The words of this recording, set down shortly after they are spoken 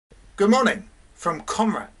Good morning from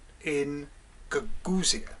Conrad in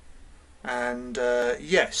Gagauzia, and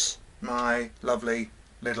yes, my lovely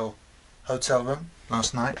little hotel room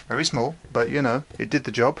last night. Very small, but you know, it did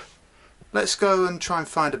the job. Let's go and try and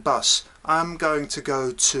find a bus. I'm going to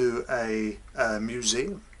go to a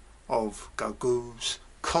museum of Gagauz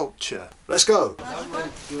culture. Let's go!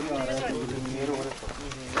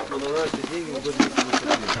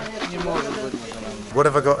 What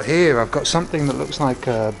have I got here? I've got something that looks like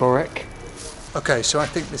a borek. Okay, so I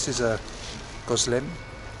think this is a gozlemi.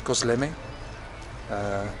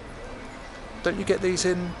 Don't you get these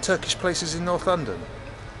in Turkish places in North London?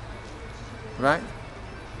 Right?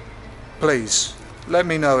 Please, let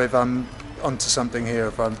me know if I'm onto something here,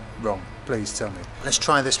 if I'm wrong. Please tell me. Let's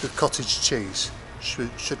try this with cottage cheese.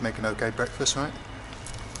 Should make an okay breakfast, right?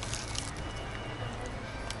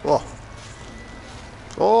 Oh!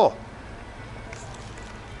 Oh!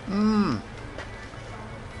 Mmm!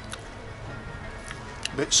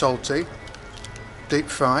 Bit salty, deep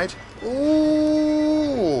fried.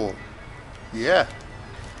 Ooh! Yeah.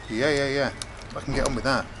 I can get on with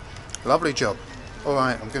that. Lovely job.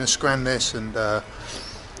 Alright, I'm going to scran this and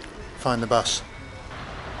find the bus.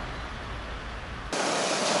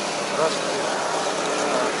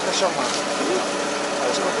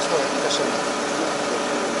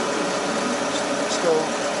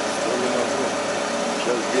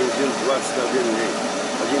 Сейчас бензин 21 лей,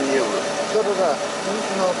 1 евро. Да,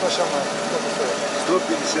 ну, пошамай, сколько стоит?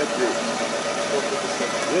 150 лей.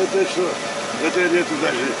 150. Это что? Это нету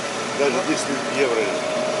даже 10 евро.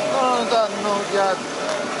 Ну да, ну я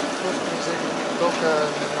только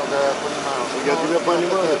немного понимаю. Я тебя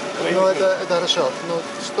понимаю. Ну это хорошо. Ну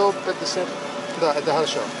 150, да, это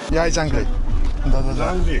хорошо. Я из Англии. Да. Из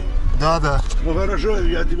Англии? Да. Ну хорошо,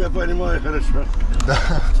 я тебя понимаю хорошо. Да.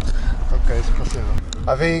 Окей, спасибо.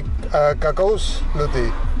 А вы Gagauz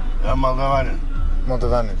люди? Я молдаванин.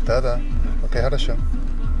 Молдаванин, да. Окей, хорошо.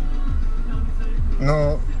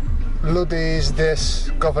 Ну, люди здесь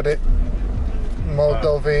говорят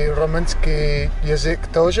молдовый румынский язык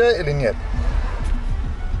тоже или нет?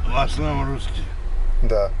 В основном русский.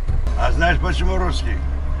 Да. А знаешь почему русский?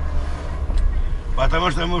 Потому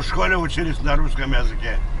что мы в школе учились на русском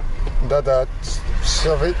языке. Да.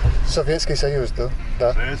 Советский Союз, да?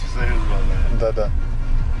 Советский Союз был, да. Да.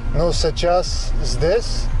 Но сейчас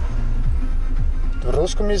здесь в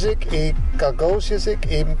русском языке и Gagauz язык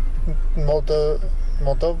и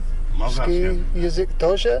молдавский язык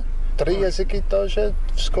тоже? 3 языки тоже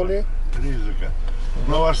в школе? 3 языка.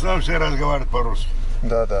 Но в основном все разговаривают по-русски.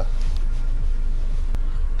 Да.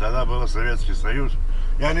 Тогда был Советский Союз.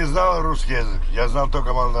 Я не знал русский язык, я знал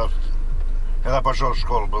только молдавский. Когда пошел в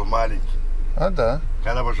школу, был маленький. А, да.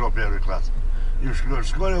 Когда пошел в 1 класс. И в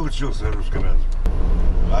школе учился русскому языку.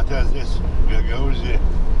 Хотя здесь, в Гагаузии,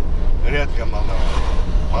 редко молдаван.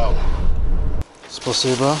 Мало.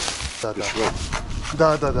 Спасибо.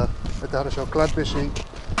 Да. Это хорошо. Кладбище.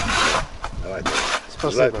 Давай.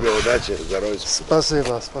 Спасибо. Желаю тебе удачи, здоровья.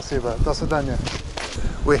 Спасибо. До свидания.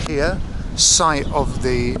 We're here, site of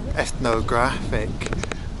the ethnographic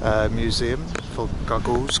museum for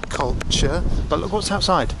Gagauz culture. But look what's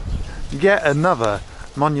outside. Yet another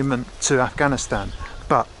monument to Afghanistan.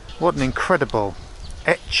 But what an incredible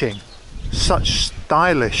etching. Such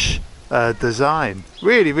stylish design.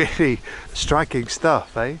 Really striking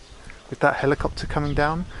stuff, eh? With that helicopter coming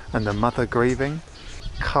down and the mother grieving.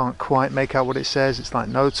 Can't quite make out what it says. It's like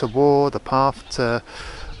no to war, the path to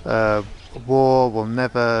war will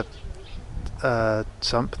never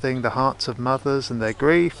something, the hearts of mothers and their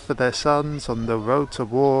grief for their sons on the road to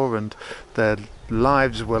war, and their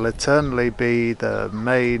lives will eternally be the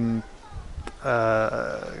main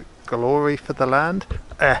glory for the land.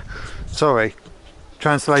 Sorry,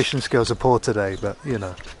 translation skills are poor today, but you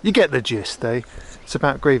know, you get the gist, eh? It's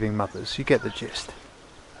about grieving mothers, you get the gist.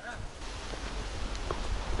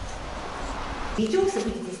 Видео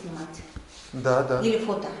будете снимать? Да. Или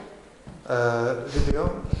фото? Видео.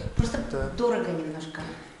 Просто дорого немножко.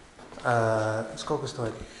 Сколько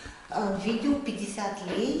стоит? Видео 50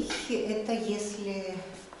 лей, это если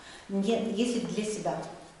для себя.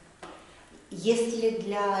 Если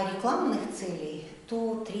для рекламных целей,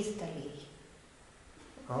 то 300 лей.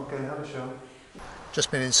 Okay, хорошо. Just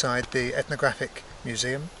been inside the ethnographic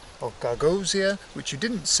museum of Gagauzia, which you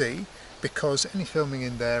didn't see because any filming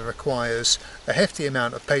in there requires a hefty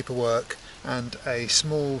amount of paperwork and a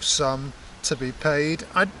small sum to be paid.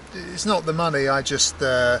 It's not the money, I just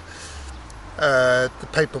the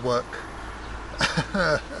paperwork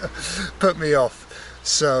put me off.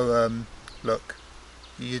 So look,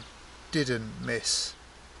 you didn't miss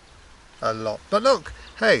a lot. But look,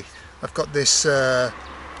 hey, I've got this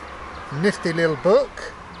nifty little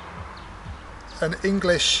book, an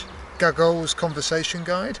English Gagauz conversation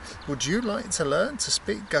guide. Would you like to learn to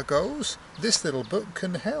speak Gagauz? This little book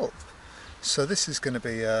can help. So this is going to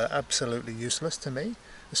be absolutely useless to me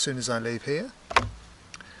as soon as I leave here.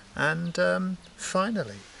 And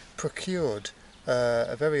finally procured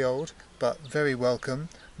a very old but very welcome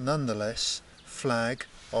nonetheless flag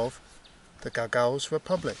of the Gagauz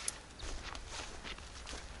Republic.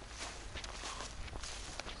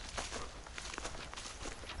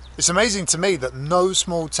 It's amazing to me that no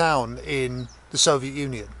small town in the Soviet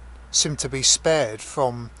Union seemed to be spared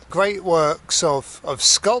from great works of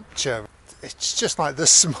sculpture. It's just like the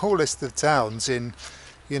smallest of towns in,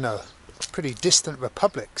 you know, pretty distant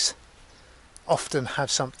republics often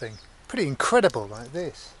have something pretty incredible like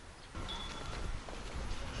this.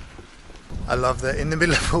 I love that in the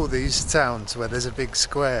middle of all these towns where there's a big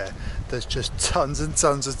square, there's just tons and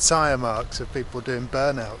tons of tyre marks of people doing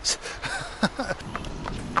burnouts.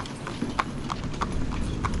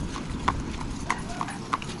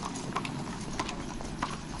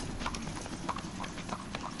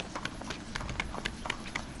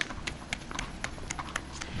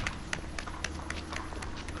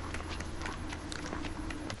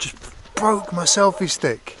 Just broke my selfie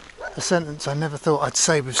stick. A sentence I never thought I'd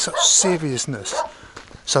say with such seriousness.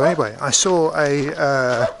 So anyway, I saw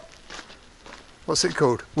a what's it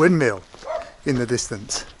called? Windmill in the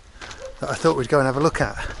distance that I thought we'd go and have a look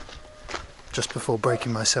at just before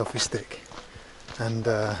breaking my selfie stick. And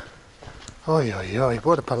oi oi oi,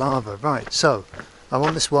 what a palaver. Right, so I'm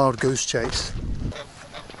on this wild goose chase.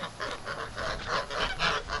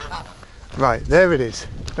 Right, there it is.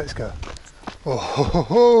 Let's go. Oh ho ho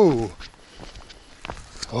ho!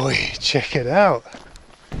 Oi, check it out.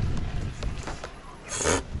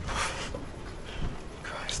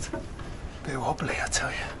 Christ, a bit wobbly, I tell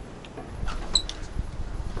you.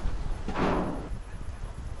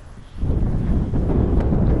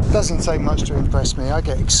 Doesn't take much to impress me. I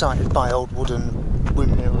get excited by old wooden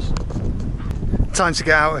windmills. Time to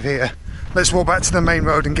get out of here. Let's walk back to the main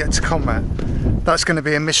road and get to combat. That's going to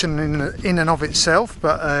be a mission in and of itself,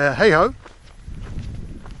 but hey ho.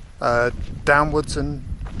 Downwards and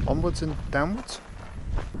onwards and downwards.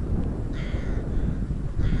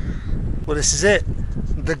 Well, this is it,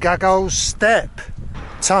 the Gagauz steppe.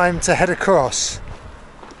 Time to head across.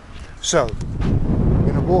 So, we're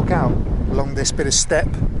going to walk out along this bit of steppe,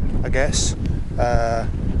 I guess.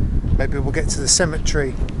 Maybe we'll get to the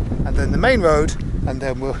cemetery and then the main road, and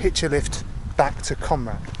then we'll hitch a lift back to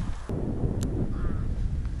Comrat.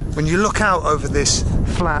 When you look out over this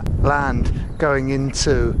flat land going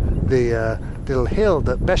into the little hill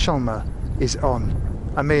that Beshalma is on,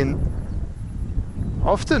 I mean,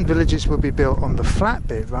 often villages will be built on the flat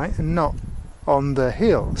bit, right, and not on the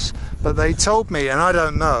hills. But they told me, and I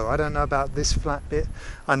don't know about this flat bit.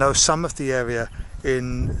 I know some of the area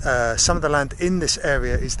in some of the land in this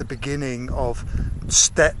area is the beginning of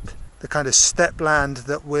steppe, the kind of steppe land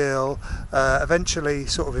that will eventually,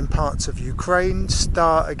 sort of in parts of Ukraine,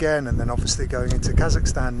 start again, and then obviously going into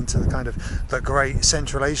Kazakhstan, into the kind of the great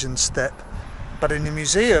Central Asian steppe. But in the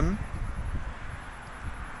museum,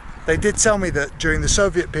 they did tell me that during the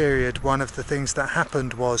Soviet period, one of the things that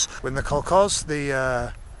happened was when the kolkhoz,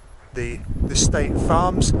 the state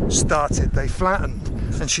farms started, they flattened,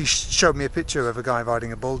 and she showed me a picture of a guy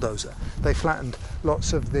riding a bulldozer. They flattened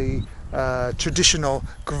lots of the traditional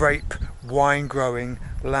grape wine growing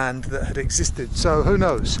land that had existed. So who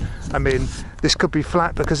knows? I mean, this could be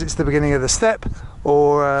flat because it's the beginning of the steppe,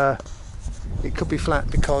 or it could be flat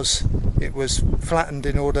because it was flattened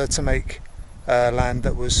in order to make land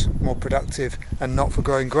that was more productive and not for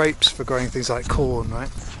growing grapes, for growing things like corn,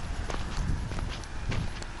 right?